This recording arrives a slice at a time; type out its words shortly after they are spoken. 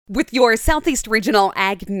With your Southeast Regional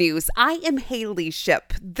Ag News, I am Haley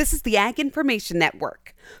Ship. This is the Ag Information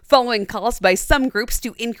Network. Following calls by some groups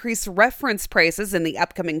to increase reference prices in the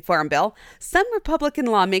upcoming Farm Bill, some Republican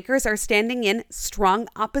lawmakers are standing in strong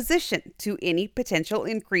opposition to any potential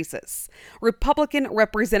increases. Republican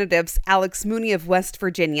Representatives Alex Mooney of West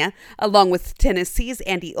Virginia, along with Tennessee's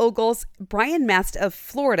Andy Ogles, Brian Mast of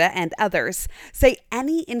Florida, and others, say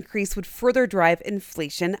any increase would further drive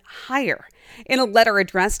inflation higher. In a letter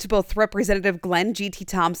addressed to both Representative Glenn G.T.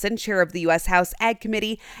 Thompson, chair of the U.S. House Ag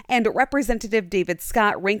Committee, and Representative David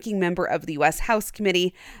Scott, ranking member of the U.S. House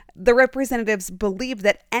Committee, the representatives believe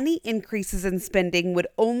that any increases in spending would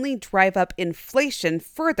only drive up inflation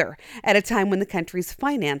further at a time when the country's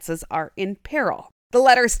finances are in peril. The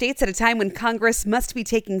letter states, at a time when Congress must be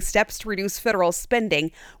taking steps to reduce federal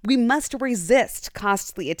spending, we must resist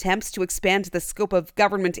costly attempts to expand the scope of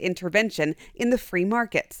government intervention in the free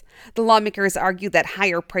markets. The lawmakers argue that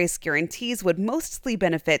higher price guarantees would mostly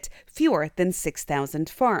benefit fewer than 6,000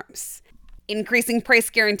 farms. Increasing price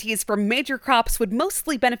guarantees for major crops would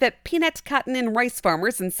mostly benefit peanut, cotton, and rice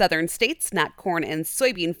farmers in southern states, not corn and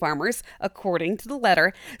soybean farmers, according to the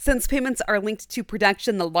letter. Since payments are linked to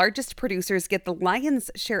production, the largest producers get the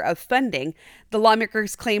lion's share of funding. The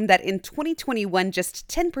lawmakers claim that in 2021, just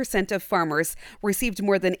 10% of farmers received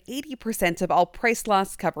more than 80% of all price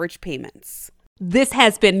loss coverage payments. This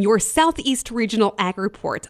has been your Southeast Regional Ag Report.